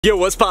Yo,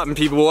 what's poppin',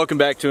 people? Welcome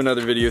back to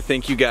another video.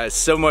 Thank you guys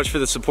so much for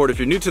the support. If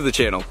you're new to the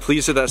channel,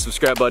 please hit that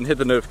subscribe button, hit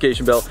the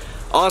notification bell.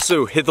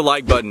 Also, hit the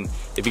like button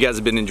if you guys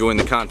have been enjoying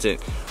the content.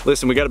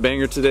 Listen, we got a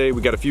banger today.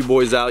 We got a few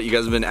boys out. You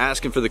guys have been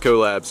asking for the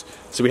collabs,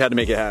 so we had to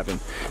make it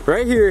happen.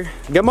 Right here,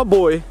 got my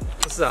boy.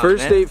 What's up,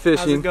 First man? date fishing.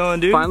 How's it going,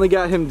 dude? Finally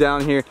got him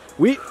down here.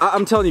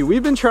 I'm telling you,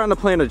 we've been trying to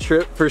plan a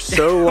trip for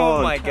so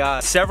long. Oh my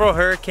god. Several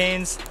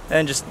hurricanes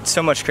and just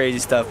so much crazy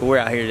stuff, but we're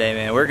out here today,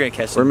 man. We're gonna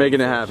catch some. We're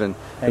making it happen.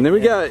 And then we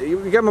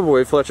got my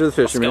boy Fletcher the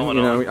fisherman. You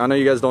know, I know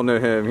you guys don't know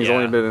him. He's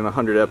only been in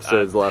 100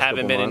 episodes the last couple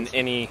months. Haven't been in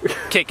any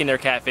kicking their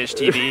catfish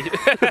TV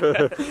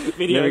videos.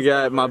 Then we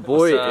got my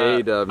boy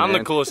A-Dub, man. I'm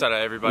the coolest out of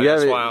everybody.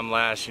 That's why I'm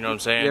last. You know what I'm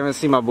saying? You haven't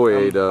seen my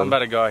boy A-Dub. I'm about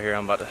to go out here.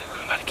 I'm about to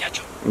catch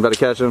him. You about to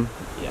catch him?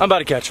 Yeah. I'm about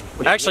to catch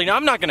him. Actually, no,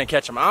 I'm not gonna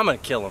catch him. I'm gonna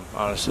kill him.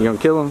 Honestly. You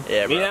gonna kill him?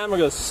 Yeah, bro. I'm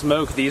gonna go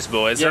smoke these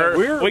boys. Yeah,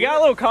 we got a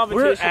little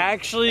competition. We're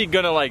actually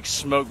gonna like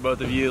smoke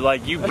both of you.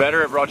 Like, you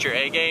better have brought your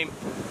A game,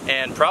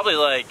 and probably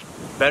like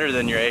better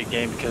than your A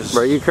game, because.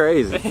 Bro, you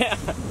crazy? Yeah.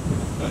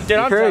 Dude,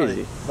 I'm telling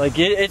you, like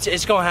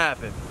it's gonna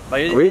happen.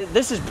 Like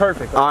this is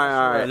perfect. All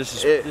right.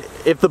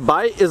 If the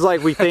bite is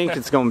like we think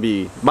it's gonna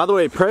be. By the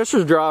way,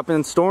 pressure's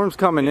dropping, storm's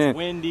coming in.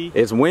 Windy.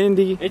 It's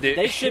windy.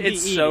 They should be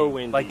eating. So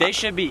windy. Like, they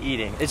should be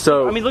eating.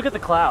 So I mean, look at the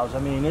clouds. I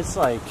mean, it's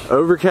like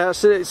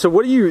overcast today. So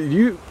what do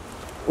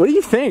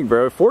you think,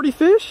 bro? 40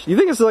 fish? You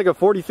think it's like a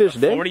 40 fish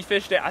day? 40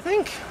 fish day. I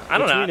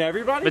don't know. between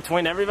everybody.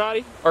 Between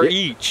everybody? Or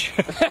each.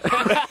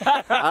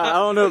 I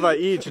don't know about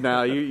each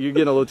now. You're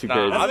getting a little too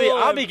crazy.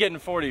 I'll be getting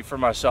 40 for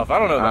myself. I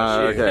don't know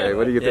about you. Okay,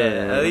 what do you think?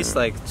 Yeah, at least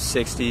like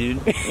 60,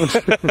 dude.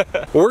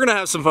 Well, we're gonna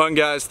have some fun,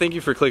 guys. Thank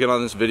you for clicking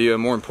on this video,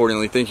 and more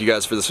importantly, thank you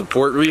guys for the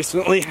support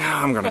recently.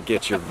 I'm gonna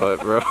get your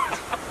butt, bro.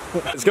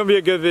 It's gonna be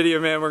a good video,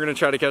 man. We're gonna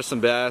try to catch some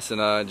bass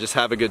and just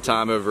have a good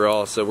time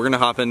overall. So we're gonna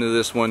hop into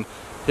this one.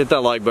 Hit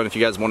that like button if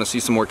you guys want to see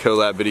some more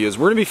collab videos.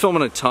 We're gonna be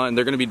filming a ton.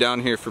 They're gonna be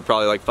down here for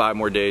probably like 5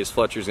 more days.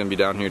 Fletcher's gonna be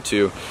down here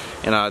too,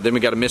 and then we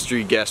got a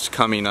mystery guest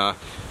coming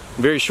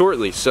very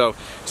shortly. So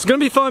it's gonna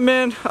be fun,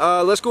 man.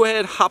 Let's go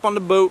ahead, hop on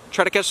the boat,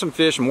 try to catch some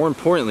fish, and more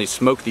importantly,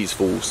 smoke these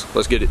fools.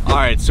 Let's get it. All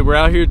right, so we're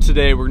out here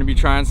today. We're gonna be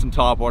trying some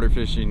topwater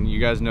fishing. You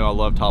guys know I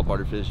love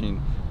topwater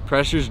fishing.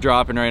 Pressure's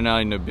dropping right now.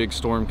 You know, big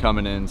storm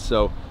coming in.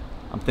 So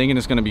I'm thinking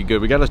it's gonna be good.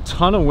 We got a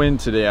ton of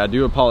wind today. I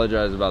do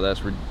apologize about that.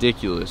 It's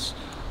ridiculous.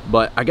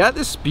 But I got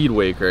this speed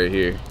wake right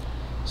here.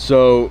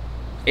 So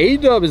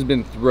A-Dub has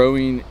been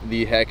throwing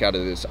the heck out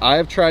of this. I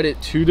have tried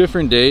it 2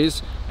 different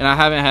days and I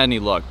haven't had any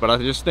luck, but I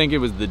just think it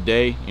was the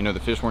day, you know,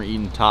 the fish weren't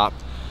eating top.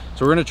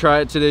 So we're gonna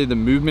try it today. The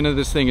movement of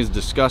this thing is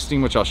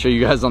disgusting, which I'll show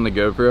you guys on the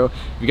GoPro.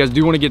 If you guys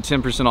do want to get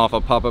 10% off, I'll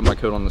pop up my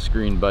code on the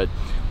screen. But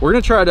we're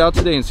gonna try it out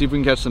today and see if we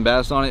can catch some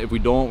bass on it. If we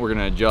don't, we're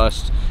gonna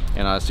adjust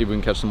and see if we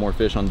can catch some more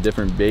fish on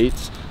different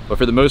baits. But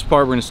for the most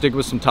part, we're gonna stick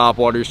with some top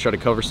waters, try to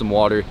cover some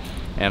water,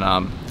 and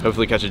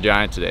hopefully catch a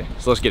giant today.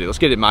 So let's get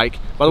it, Mike.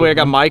 By the way, I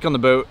got Mike on the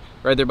boat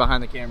right there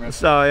behind the camera.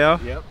 So, yo.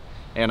 Yep.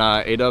 And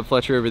A-Dub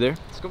Fletcher over there.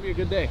 It's gonna be a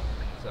good day.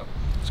 So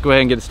let's go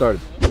ahead and get it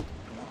started.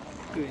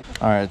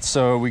 All right,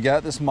 so we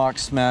got this mock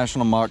smash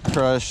and a mock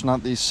crush.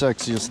 Not the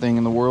sexiest thing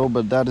in the world,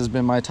 but that has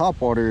been my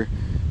topwater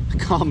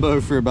combo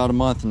for about a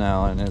month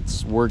now, and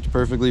it's worked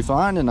perfectly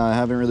fine, and I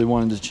haven't really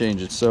wanted to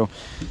change it. So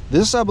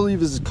this, I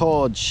believe, is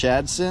called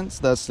Shad Sense.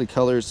 That's the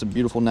color. It's a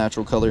beautiful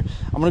natural color.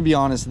 I'm gonna be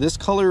honest, this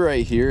color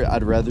right here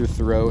I'd rather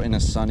throw in a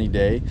sunny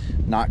day,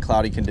 not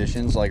cloudy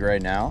conditions like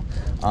right now,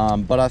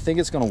 but I think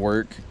it's gonna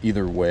work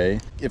either way.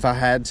 If I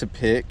had to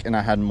pick and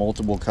I had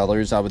multiple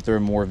colors, I would throw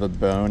more of a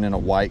bone and a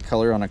white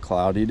color on a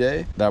cloudy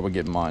day. That would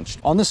get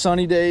munched. On the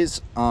sunny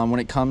days, when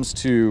it comes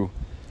to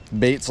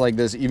baits like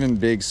this, even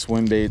big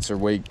swim baits or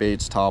wake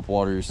baits, top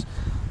waters,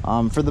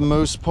 for the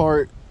most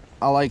part,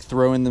 I like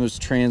throwing those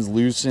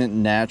translucent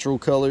natural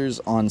colors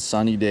on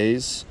sunny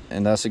days,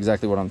 and that's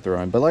exactly what I'm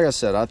throwing. But like I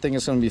said, I think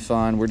it's gonna be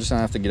fun. We're just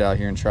gonna have to get out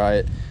here and try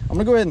it. I'm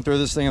gonna go ahead and throw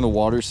this thing in the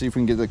water, see if we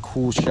can get a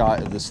cool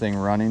shot of this thing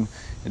running.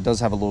 It does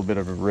have a little bit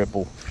of a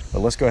ripple, but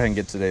let's go ahead and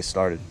get today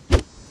started.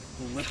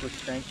 Liquid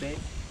crankbait.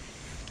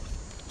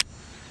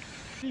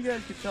 You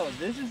guys can tell,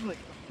 this is like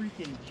a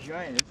freaking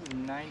giant. This is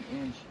a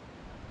 9-inch.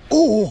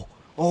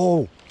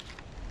 Oh,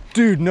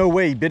 dude, no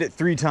way. He bit it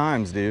 3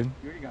 times, dude.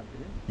 You already got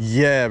bit?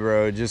 Yeah,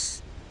 bro.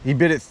 He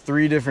bit it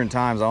 3 different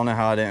times. I don't know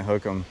how I didn't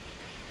hook him.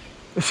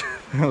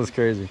 That was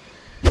crazy.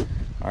 All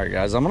right,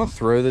 guys, I'm gonna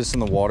throw this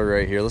in the water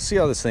right here. Let's see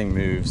how this thing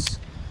moves.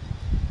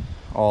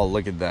 Oh,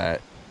 look at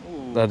that.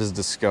 Ooh. That is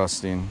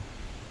disgusting.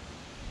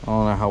 I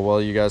don't know how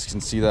well you guys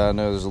can see that. I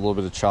know there's a little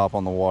bit of chop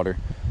on the water,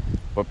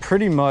 but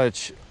pretty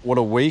much what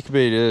a wake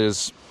bait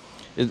is,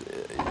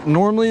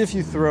 normally if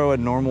you throw a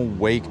normal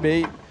wake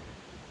bait,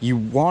 you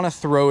want to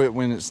throw it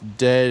when it's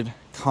dead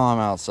calm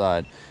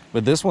outside,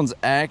 but this one's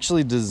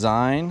actually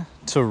designed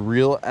to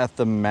reel at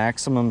the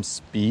maximum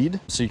speed,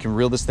 so you can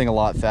reel this thing a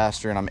lot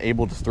faster, and I'm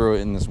able to throw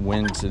it in this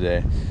wind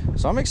today.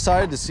 So I'm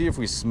excited to see if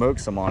we smoke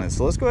some on it.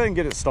 So let's go ahead and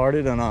get it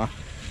started and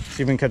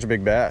see if we can catch a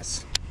big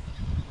bass.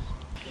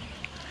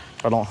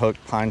 If I don't hook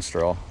pine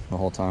straw the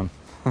whole time.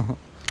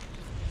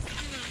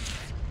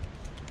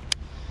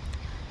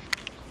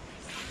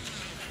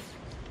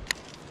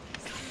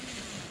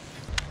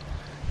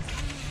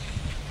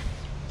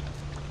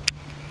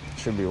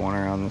 Should be one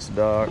around this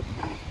dock.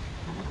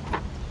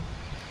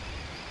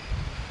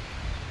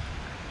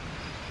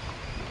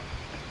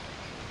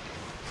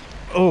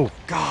 Oh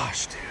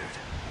gosh, dude.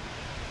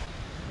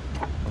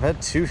 I've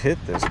had 2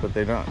 hit this, but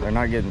they're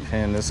not getting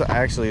pinned. This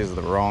actually is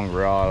the wrong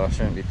rod. I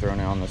shouldn't be throwing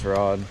it on this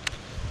rod.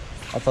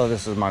 I thought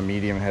this was my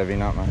medium heavy,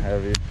 not my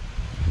heavy.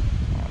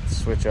 I'll have to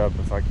switch up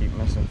if I keep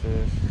missing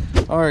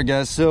fish. All right,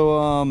 guys, so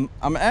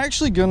I'm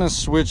actually gonna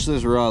switch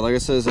this rod. Like I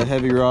said, it's a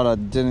heavy rod. I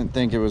didn't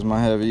think it was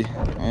my heavy,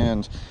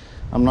 and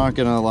I'm not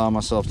gonna allow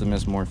myself to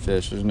miss more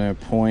fish. There's no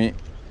point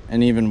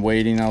in even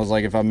waiting. I was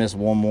like, if I miss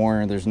one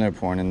more, there's no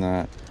point in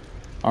that.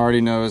 I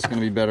already know it's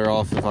gonna be better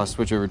off if I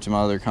switch over to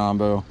my other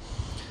combo.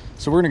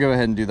 So we're gonna go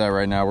ahead and do that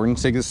right now. We're gonna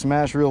take the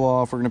smash reel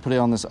off. We're gonna put it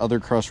on this other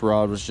crush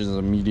rod, which is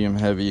a medium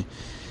heavy,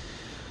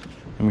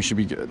 and we should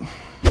be good.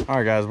 All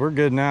right, guys, we're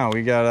good now.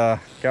 We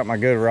got my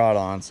good rod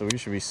on, so we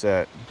should be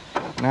set.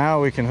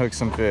 Now we can hook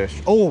some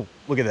fish. Oh,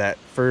 look at that.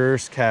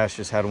 First cast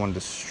just had one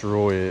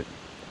destroy it.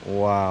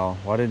 Wow,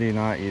 why did he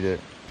not eat it?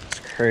 It's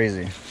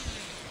crazy.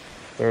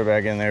 Throw it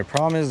back in there.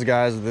 Problem is,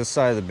 guys, this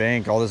side of the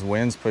bank, all this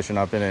wind's pushing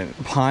up in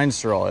it. Pine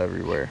straw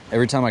everywhere.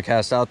 Every time I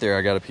cast out there,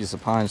 I got a piece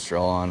of pine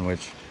straw on,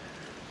 which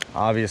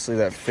obviously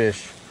that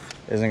fish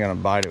isn't gonna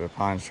bite it with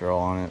pine straw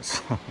on it.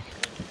 So.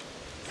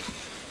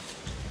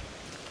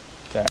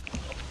 That,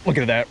 look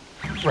at that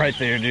right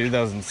there, dude.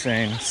 That was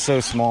insane. It's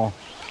so small.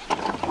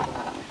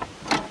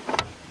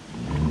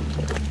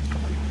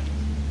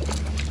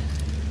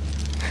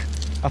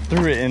 I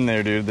threw it in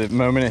there, dude. The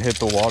moment it hit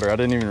the water, I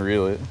didn't even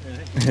reel it.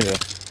 Really? Yeah.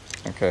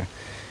 Okay.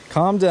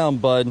 Calm down,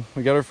 bud.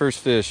 We got our first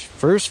fish.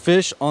 First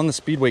fish on the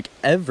speed wake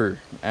ever,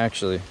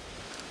 actually.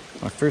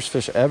 My first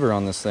fish ever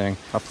on this thing.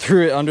 I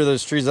threw it under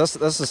those trees. That's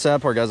the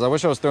sad part, guys. I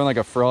wish I was throwing like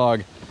a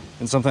frog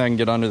and something I can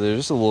get under there.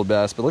 Just a little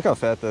bass, but look how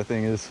fat that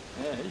thing is.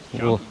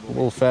 Yeah, a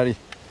little fatty.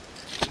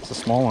 It's a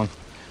small one.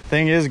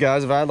 Thing is,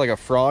 guys, if I had like a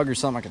frog or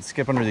something I could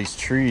skip under these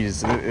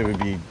trees, it would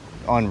be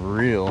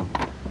unreal.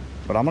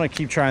 But I'm gonna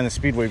keep trying the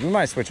speed wave. We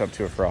might switch up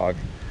to a frog.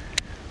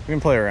 We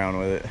can play around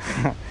with it.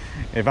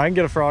 If I can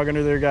get a frog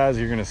under there, guys,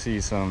 you're gonna see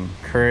some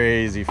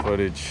crazy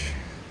footage.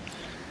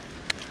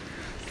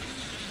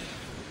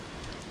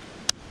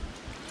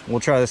 We'll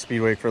try the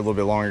speed wake for a little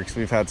bit longer because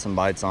we've had some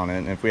bites on it,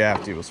 and if we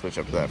have to, we'll switch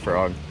up to that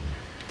frog.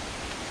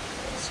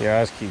 See,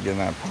 I just keep getting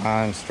that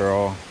pine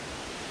straw.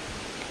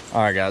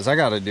 All right, guys, I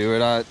gotta do it.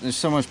 There's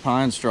so much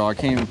pine straw, I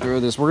can't even throw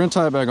this. We're gonna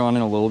tie it back on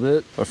in a little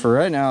bit, but for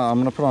right now, I'm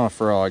gonna put on a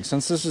frog.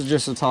 Since this is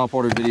just a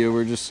topwater video,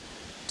 we're just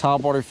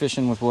topwater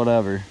fishing with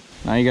whatever.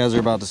 Now you guys are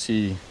about to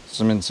see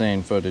some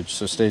insane footage,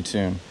 so stay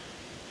tuned.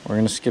 We're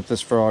gonna skip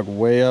this frog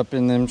way up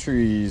in them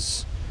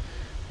trees,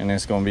 and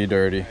it's gonna be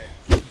dirty.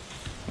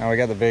 Now we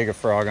got the Vega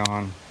frog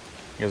on.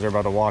 You guys are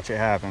about to watch it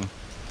happen.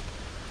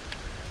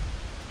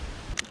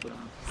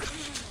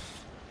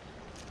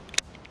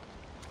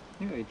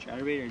 You got a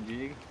chatterbait or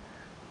jig?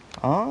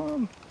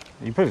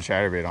 You put a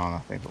chatterbait on, I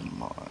think, a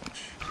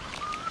much.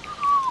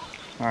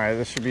 All right,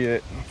 this should be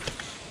it.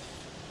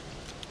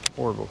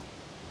 Horrible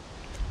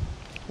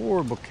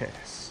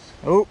cast.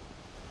 Oh,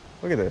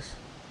 look at this.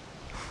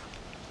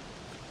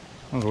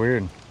 That was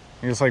weird.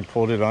 He just like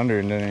pulled it under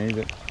and didn't eat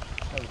it.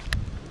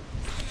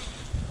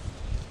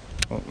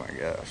 Oh my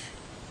gosh.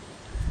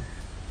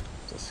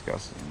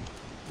 Disgusting.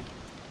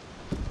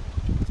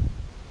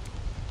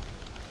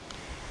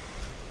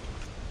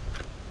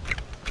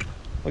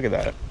 Look at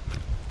that.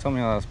 Tell me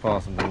how that's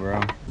possible,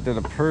 bro. Did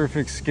a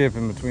perfect skip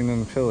in between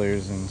them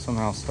pillars and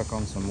somehow stuck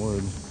on some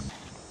wood.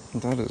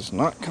 That is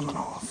not coming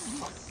off.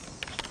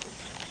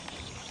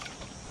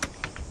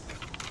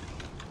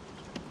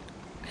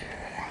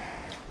 Okay.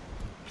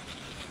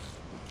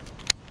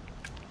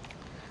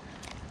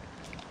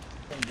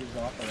 Just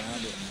off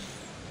around it.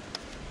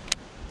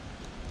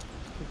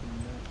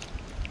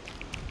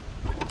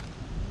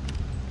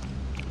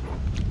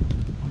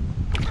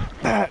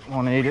 That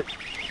one ate it.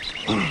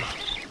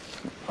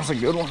 That's a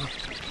good one.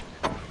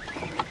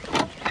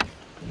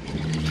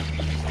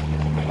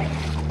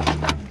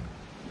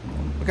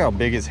 Look how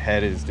big his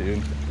head is,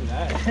 dude.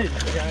 That is a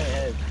giant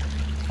head.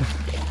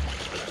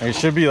 It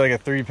should be like a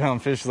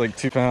 3-pound fish, like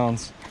 2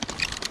 pounds.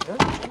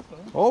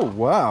 Oh,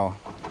 wow.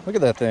 Look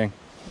at that thing.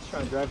 Let's try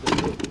and drive this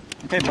through.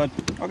 Okay, bud.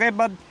 Okay,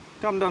 bud.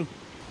 Come down.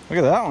 Look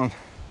at that one.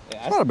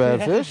 Yeah, that's not a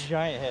bad fish. A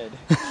giant head.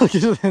 Look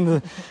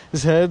at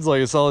his head's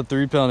like a solid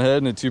 3-pound head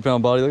and a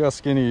 2-pound body. Look how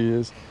skinny he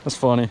is. That's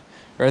funny.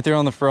 Right there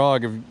on the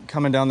frog,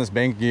 coming down this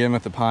bank again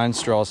with the pine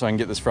straw so I can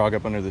get this frog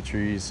up under the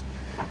trees.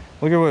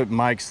 Look at what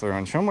Mike's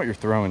throwing. Show him what you're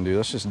throwing, dude.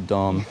 That's just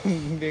dumb.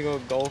 Big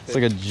old goldfish. It's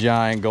like a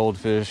giant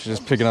goldfish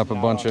just picking up a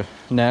bunch of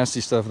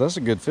nasty stuff. That's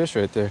a good fish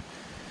right there.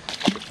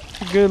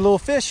 A good little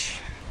fish.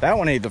 That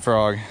one ate the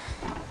frog.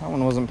 That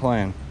one wasn't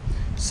playing.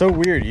 So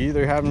weird. You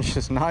either have him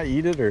just not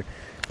eat it or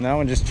that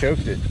one just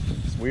choked it.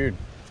 It's weird.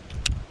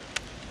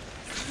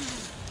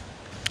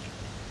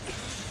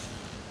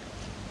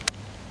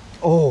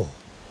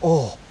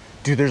 Oh,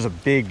 dude, there's a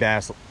big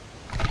bass.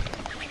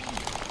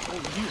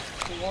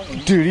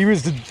 Dude,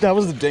 that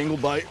was the dangle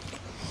bite.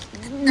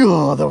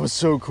 Oh, that was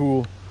so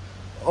cool.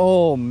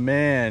 Oh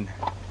man,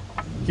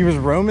 He was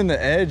roaming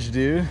the edge,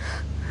 dude.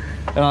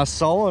 And I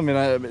saw him,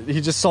 and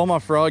he just saw my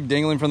frog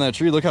dangling from that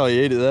tree. Look how he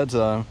ate it that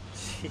time.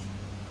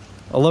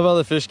 I love how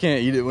the fish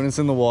can't eat it when it's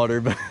in the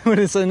water, but when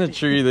it's in the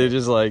tree, they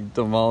just like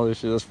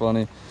demolish it. That's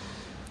funny.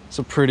 It's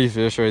a pretty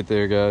fish right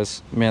there,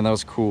 guys. Man, that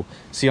was cool.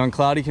 See, on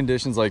cloudy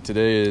conditions like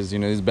today is, you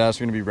know, these bass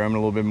are gonna be roaming a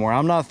little bit more.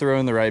 I'm not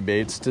throwing the right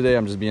baits today.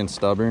 I'm just being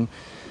stubborn.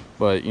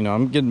 But, you know,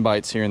 I'm getting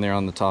bites here and there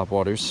on the top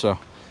waters. So,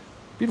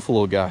 beautiful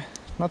little guy.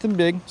 Nothing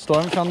big. Still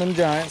haven't found them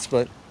giants,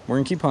 but we're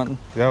gonna keep hunting.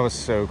 That was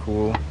so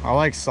cool. I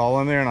like saw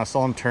him there, and I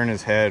saw him turn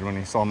his head when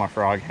he saw my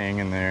frog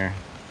hanging there.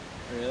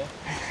 Really?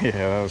 Yeah,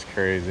 that was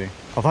crazy.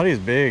 I thought he was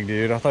big,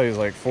 dude. I thought he was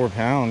like 4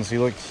 pounds. He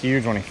looked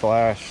huge when he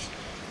flashed.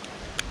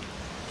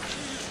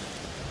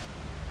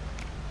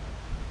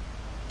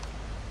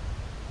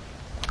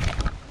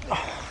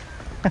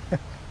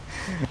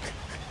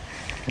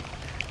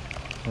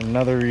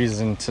 Another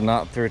reason to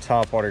not throw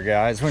topwater,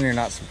 guys, when you're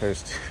not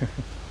supposed to.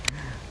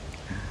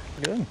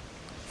 Good.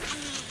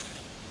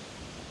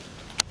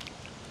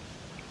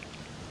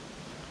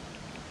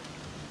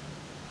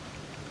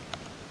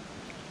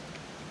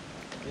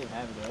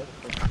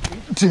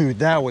 Dude,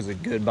 that was a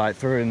good bite.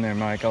 Throw it in there,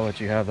 Mike. I'll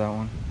let you have that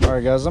one. All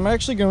right, guys, I'm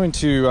actually going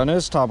to, I know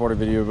it's a topwater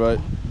video, but,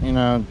 you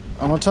know,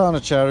 I'm going to tie on a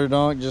chatter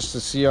donk just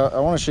to see. I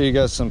want to show you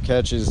guys some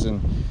catches.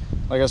 And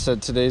like I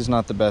said, today's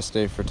not the best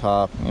day for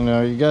top. You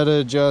know, you got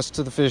to adjust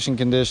to the fishing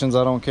conditions.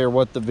 I don't care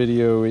what the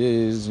video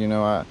is. You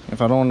know, if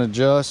I don't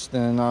adjust,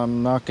 then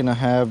I'm not going to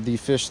have the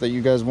fish that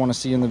you guys want to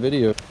see in the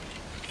video.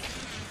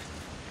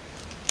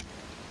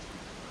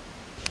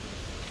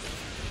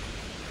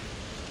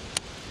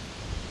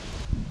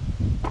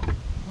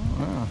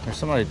 There's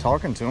somebody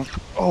talking to him.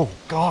 Oh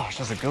gosh,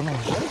 that's a good one.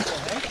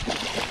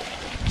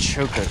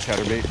 Choke that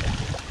chatterbait.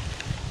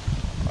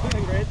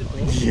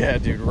 Yeah,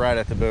 dude, right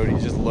at the boat. He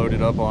just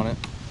loaded up on it.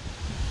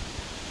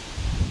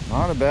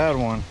 Not a bad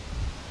one.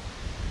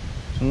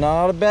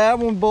 Not a bad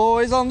one,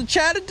 boys, on the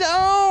chatter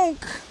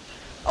donk.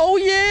 Oh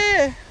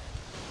yeah.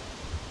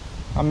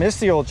 I miss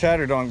the old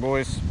chatter donk,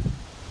 boys.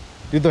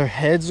 Dude, their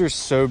heads are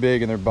so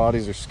big and their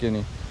bodies are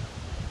skinny.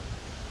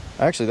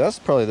 Actually, that's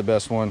probably the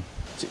best one.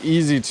 It's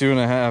easy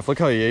 2.5. Look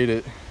how he ate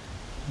it.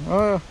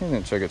 Oh, he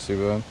didn't check it too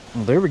bad.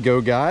 Well, there we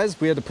go, guys.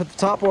 We had to put the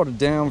topwater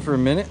down for a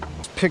minute.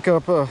 Let's pick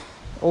up a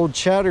old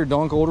chatter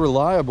donk, old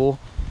reliable,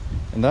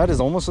 and that is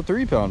almost a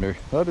 3-pounder.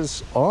 That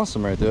is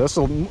awesome right there.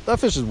 That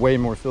fish is way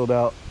more filled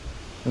out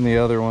than the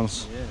other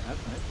ones. Yeah,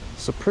 that's nice.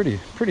 It's a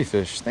pretty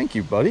fish. Thank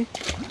you, buddy.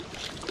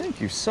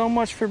 Thank you so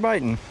much for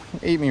biting.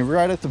 Ate me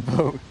right at the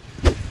boat.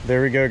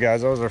 There we go,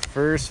 guys. That was our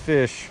first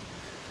fish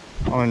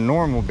on a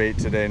normal bait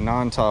today,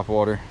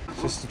 non-topwater.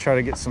 Just to try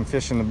to get some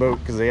fish in the boat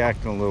because they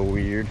acting a little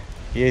weird.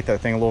 He ate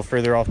that thing a little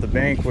further off the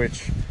bank,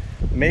 which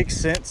makes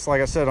sense. Like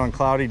I said, on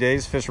cloudy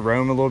days, fish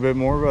roam a little bit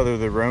more, whether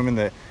they're roaming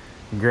the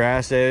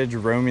grass edge,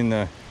 roaming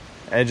the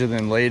edge of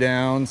them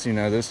laydowns. You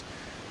know, this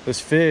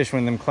fish,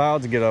 when them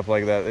clouds get up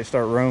like that, they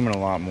start roaming a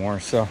lot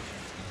more. So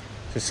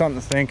just something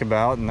to think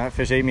about. And that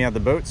fish ate me out the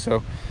boat.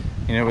 So,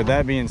 you know, with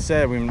that being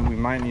said, we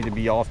might need to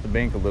be off the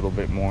bank a little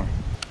bit more.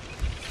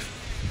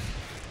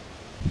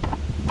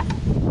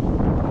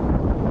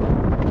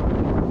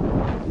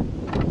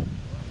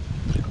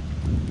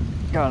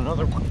 Got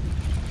another one.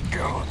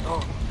 God,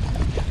 oh.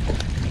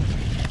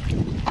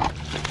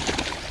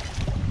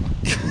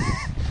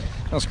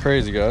 That's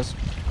crazy, guys.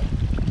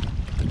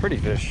 Pretty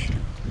fish.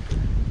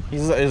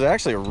 He's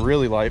actually a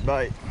really light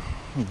bite.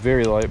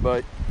 Very light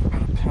bite.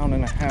 About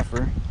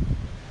 1.5-pounder.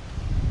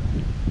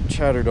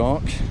 Chatter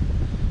donk.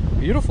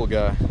 Beautiful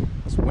guy.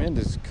 This wind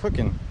is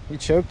cooking. He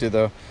choked it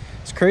though.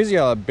 It's crazy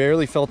how I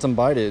barely felt him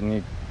bite it, and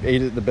he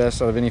ate it the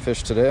best out of any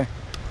fish today.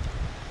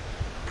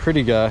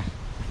 Pretty guy.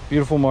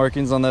 Beautiful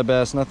markings on that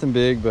bass. Nothing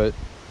big, but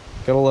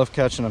gotta love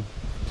catching them.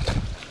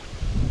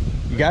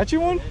 You got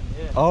you one?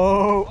 Yeah.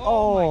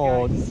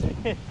 Oh,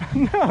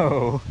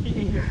 no.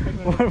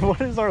 What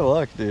is our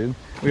luck, dude?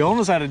 We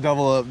almost had a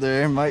double up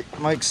there.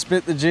 Mike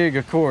spit the jig,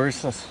 of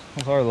course. That's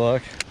our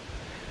luck.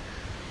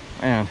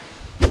 Man,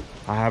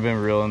 I have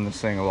been reeling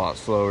this thing a lot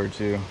slower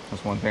too.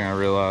 That's one thing I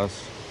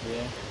realized.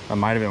 Yeah. That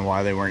might have been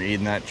why they weren't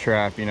eating that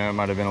trap. You know, it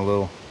might have been a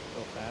little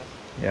fast.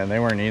 Yeah, and they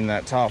weren't eating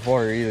that top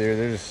water either.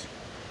 They're just,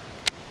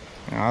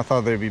 you know, I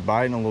thought they'd be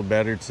biting a little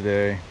better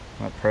today.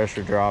 That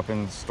pressure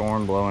dropping,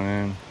 storm blowing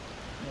in.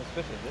 Yeah,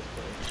 especially this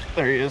place.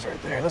 There he is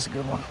right there. That's a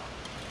good one.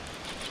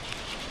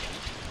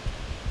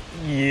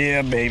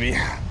 Yeah, baby.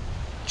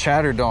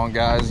 Chatter donk,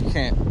 guys. You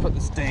can't put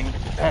this thing.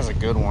 That's a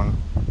good one.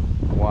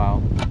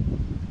 Wow.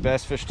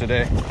 Best fish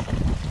today.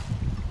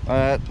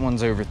 That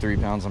one's over 3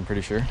 pounds, I'm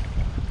pretty sure.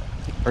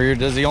 Or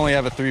does he only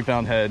have a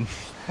 3-pound head?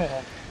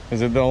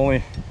 Is it the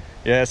only?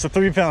 Yeah, it's a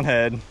 3-pound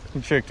head.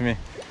 He tricked me.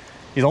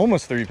 He's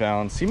almost 3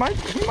 pounds. He might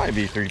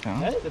be 3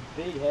 pounds. That is a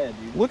big head,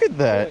 dude. Look at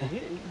that.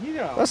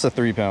 That's a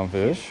 3-pound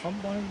fish.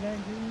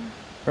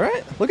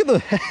 Right? Look at the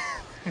head.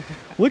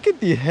 Look at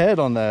the head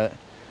on that.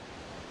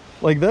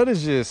 Like, that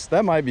is just,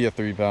 that might be a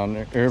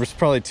 3-pounder. Or it's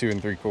probably 2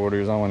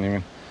 3/4. I wouldn't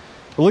even.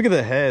 But look at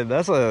the head.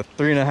 That's a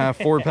 3.5,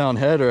 4-pound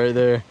head right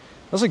there.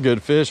 That's a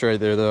good fish right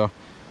there, though.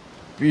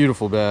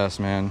 Beautiful bass,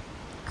 man.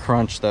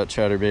 crunch that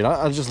chatterbait.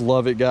 I just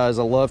love it, guys.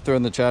 I love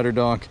throwing the chatter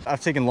donk. I've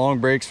taken long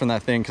breaks from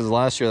that thing because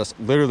last year that's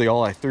literally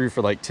all I threw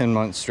for like 10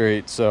 months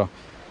straight. So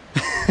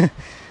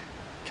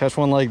catch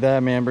one like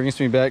that, man, brings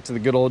me back to the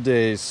good old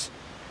days.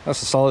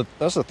 That's a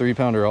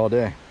 3-pounder all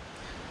day.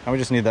 Now we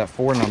just need that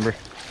 4 number.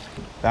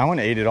 That one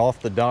ate it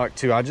off the dock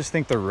too. I just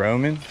think they're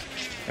roaming,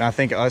 and I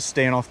think us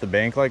staying off the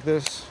bank like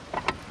this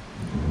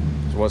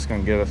is what's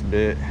gonna get us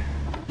bit.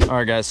 All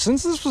right, guys,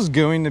 since this was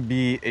going to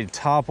be a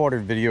topwater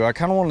video, I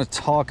kind of want to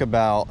talk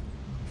about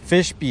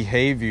fish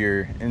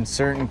behavior in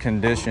certain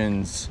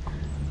conditions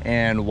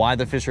and why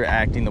the fish are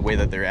acting the way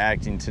that they're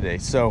acting today.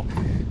 So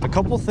a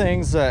couple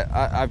things that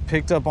I've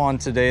picked up on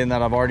today and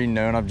that I've already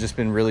known, I've just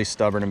been really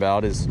stubborn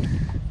about, is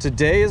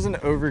today is an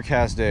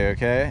overcast day,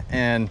 okay?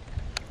 And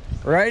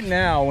right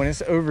now, when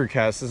it's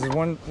overcast, this is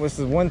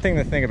one thing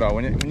to think about.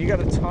 When you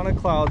got a ton of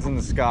clouds in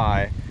the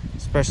sky,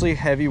 especially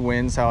heavy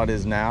winds, how it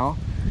is now,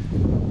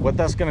 what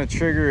that's going to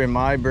trigger in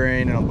my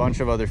brain and a bunch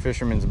of other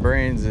fishermen's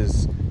brains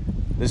is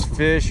this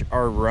fish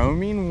are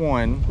roaming,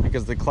 1,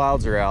 because the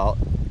clouds are out,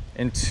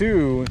 and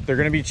 2, they're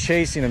going to be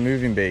chasing a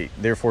moving bait,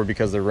 therefore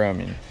because they're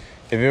roaming.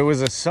 If it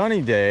was a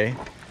sunny day,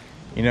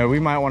 you know,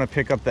 we might want to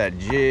pick up that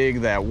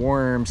jig, that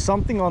worm,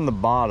 something on the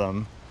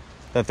bottom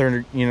that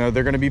they're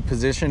going to be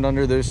positioned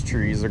under those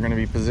trees. They're going to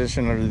be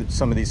positioned under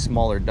some of these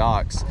smaller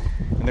docks,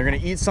 and they're going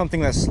to eat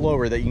something that's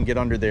slower that you can get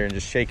under there and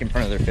just shake in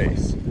front of their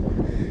face.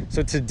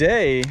 So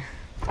today,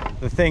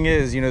 the thing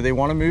is, you know, they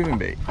want a moving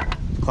bait.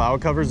 The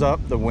cloud cover's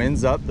up, the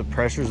wind's up, the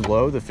pressure's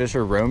low, the fish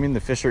are roaming,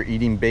 the fish are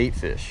eating bait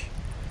fish.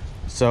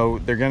 So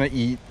they're gonna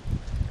eat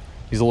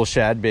these little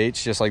shad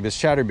baits, just like this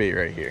chatterbait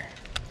right here.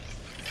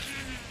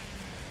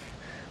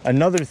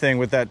 Another thing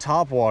with that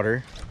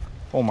topwater,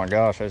 oh my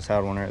gosh, I just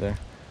had one right there.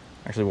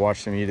 Actually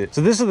watched him eat it.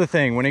 So this is the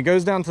thing, when it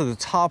goes down to the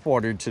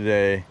topwater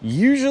today,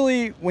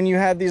 usually when you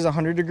have these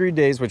 100-degree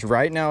days, which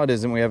right now it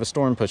isn't, we have a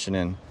storm pushing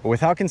in, but with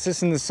how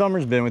consistent the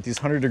summer's been with these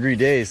 100-degree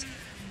days,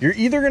 you're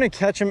either gonna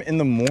catch them in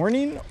the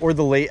morning or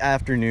the late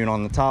afternoon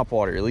on the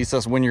topwater. At least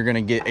that's when you're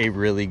gonna get a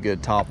really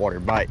good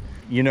topwater bite.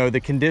 You know, the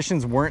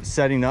conditions weren't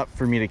setting up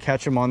for me to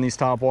catch them on these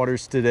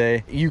topwaters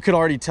today. You could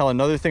already tell.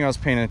 Another thing I was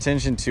paying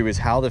attention to is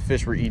how the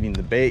fish were eating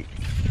the bait.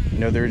 You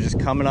know, they were just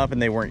coming up and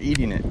they weren't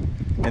eating it.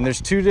 And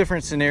there's 2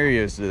 different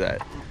scenarios to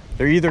that.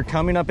 They're either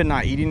coming up and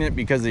not eating it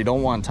because they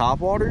don't want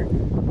topwater,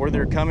 or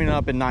they're coming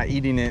up and not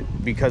eating it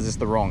because it's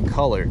the wrong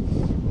color.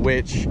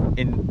 Which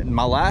in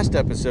my last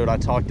episode, I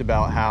talked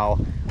about how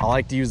I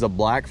like to use a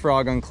black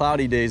frog on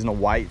cloudy days and a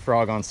white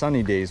frog on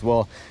sunny days.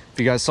 Well, if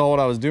you guys saw what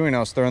I was doing, I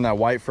was throwing that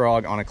white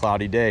frog on a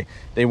cloudy day.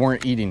 They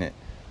weren't eating it.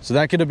 So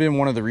that could have been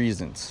one of the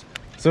reasons.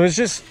 So it's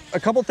just a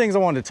couple things I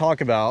wanted to talk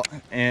about.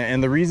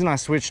 And the reason I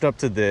switched up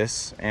to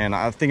this, and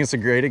I think it's a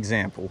great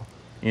example.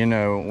 You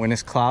know, when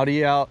it's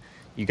cloudy out,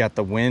 you got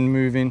the wind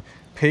moving,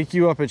 pick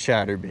you up a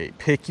chatterbait,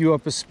 pick you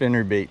up a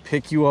spinnerbait,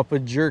 pick you up a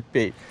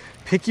jerkbait,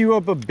 pick you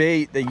up a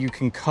bait that you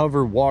can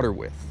cover water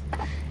with.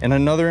 And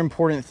another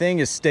important thing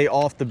is stay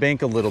off the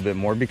bank a little bit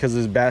more because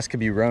this bass could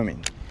be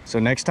roaming. So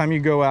next time you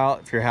go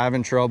out, if you're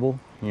having trouble,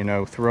 you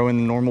know, throw in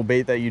the normal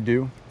bait that you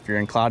do. If you're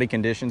in cloudy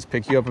conditions,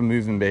 pick you up a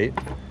moving bait,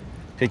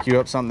 pick you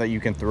up something that you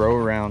can throw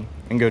around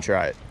and go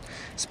try it.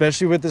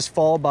 Especially with this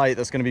fall bite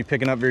that's going to be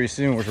picking up very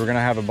soon, which we're going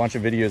to have a bunch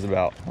of videos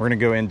about. We're going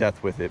to go in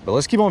depth with it, but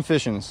let's keep on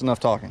fishing. It's enough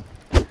talking.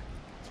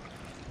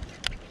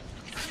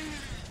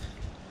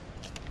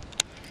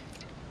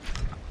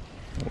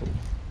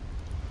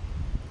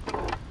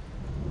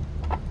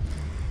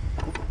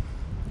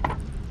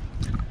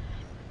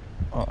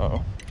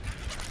 Uh-oh.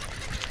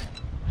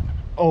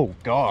 Oh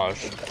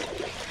gosh.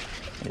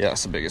 Yeah,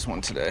 that's the biggest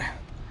one today.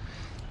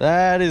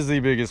 That is the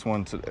biggest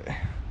one today.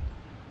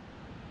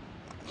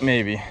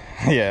 Maybe.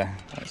 Yeah,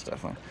 that's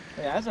definitely.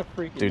 Yeah, that's a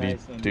freaking dude,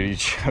 nice one. Dude, he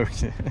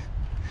choked it.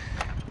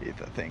 He ate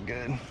that thing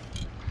good.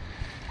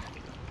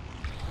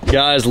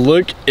 Guys,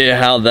 look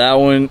at how that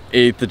one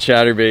ate the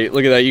chatterbait.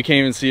 Look at that. You can't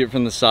even see it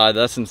from the side.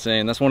 That's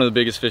insane. That's one of the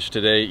biggest fish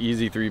today.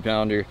 Easy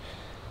 3-pounder.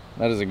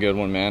 That is a good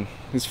one, man.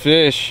 These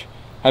fish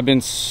have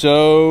been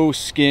so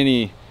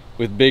skinny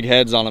with big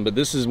heads on them, but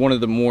this is one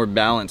of the more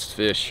balanced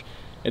fish.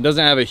 It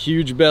doesn't have a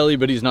huge belly,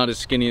 but he's not as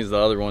skinny as the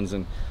other ones,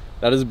 and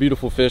that is a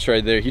beautiful fish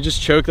right there. He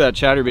just choked that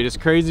chatterbait. It's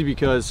crazy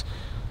because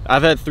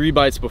I've had 3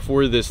 bites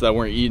before this that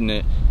weren't eating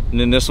it, and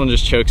then this one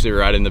just chokes it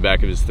right in the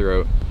back of his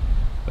throat.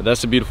 But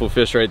that's a beautiful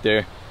fish right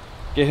there.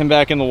 Get him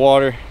back in the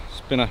water.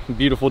 It's been a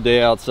beautiful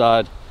day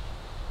outside,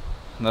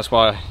 and that's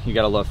why you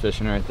gotta love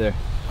fishing right there.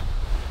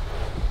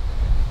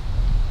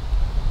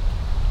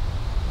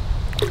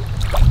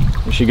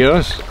 There she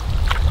goes.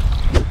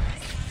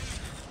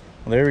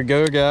 Well, there we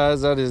go,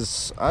 guys. That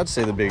is, I'd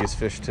say, the biggest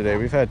fish today.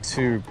 We've had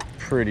 2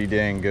 pretty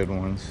dang good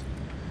ones.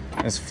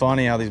 And it's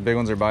funny how these big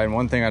ones are biting.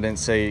 One thing I didn't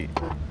say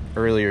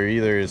earlier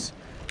either is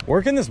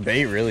working this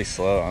bait really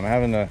slow. I'm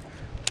having to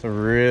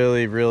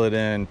really reel it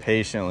in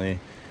patiently.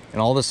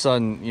 And all of a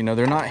sudden, you know,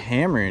 they're not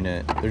hammering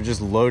it. They're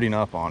just loading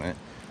up on it.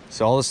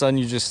 So all of a sudden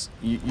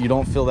you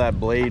don't feel that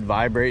blade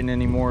vibrating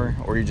anymore,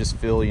 or you just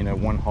feel, you know,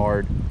 one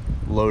hard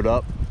load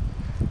up.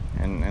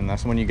 And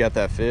that's when you get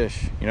that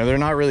fish. You know, they're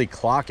not really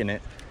clocking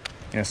it.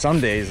 You know, some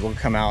days they'll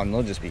come out and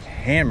they'll just be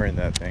hammering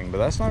that thing, but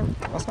that's not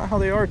how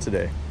they are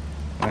today.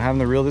 And having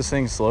to reel this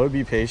thing slow,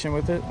 be patient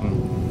with it,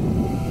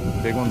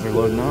 and big ones are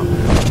loading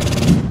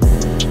up.